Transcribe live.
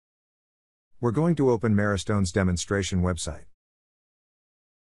We're going to open Merestone's demonstration website.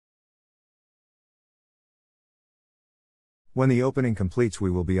 When the opening completes,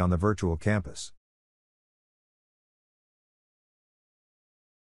 we will be on the virtual campus.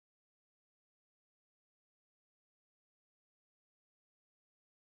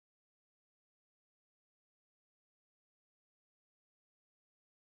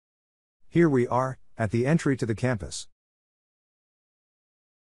 Here we are, at the entry to the campus.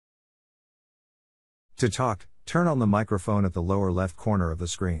 To talk, turn on the microphone at the lower left corner of the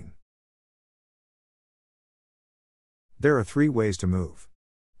screen. There are 3 ways to move.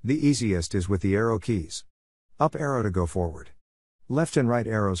 The easiest is with the arrow keys. Up arrow to go forward. Left and right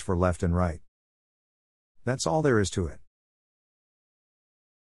arrows for left and right. That's all there is to it.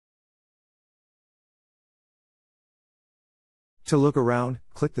 To look around,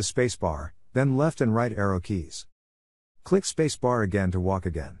 click the spacebar, then left and right arrow keys. Click spacebar again to walk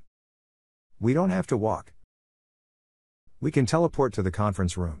again. We don't have to walk. We can teleport to the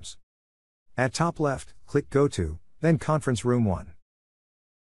conference rooms. At top left, click Go To, then Conference Room 1.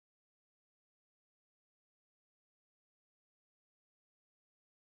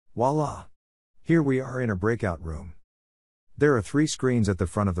 Voila! Here we are in a breakout room. There are 3 screens at the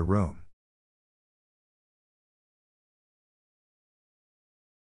front of the room.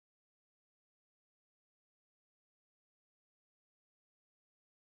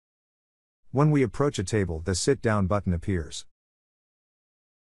 When we approach a table, the Sit Down button appears.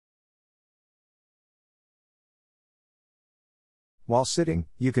 While sitting,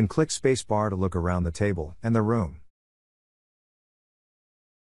 you can click spacebar to look around the table and the room.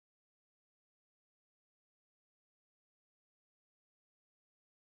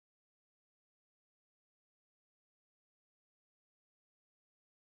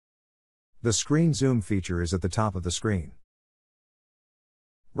 The screen zoom feature is at the top of the screen.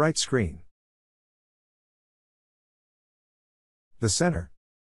 Right screen. The center.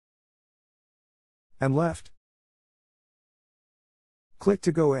 And left. Click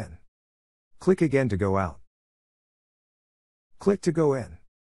to go in. Click again to go out. Click to go in.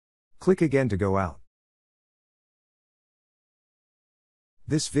 Click again to go out.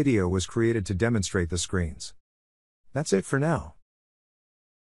 This video was created to demonstrate the screens. That's it for now.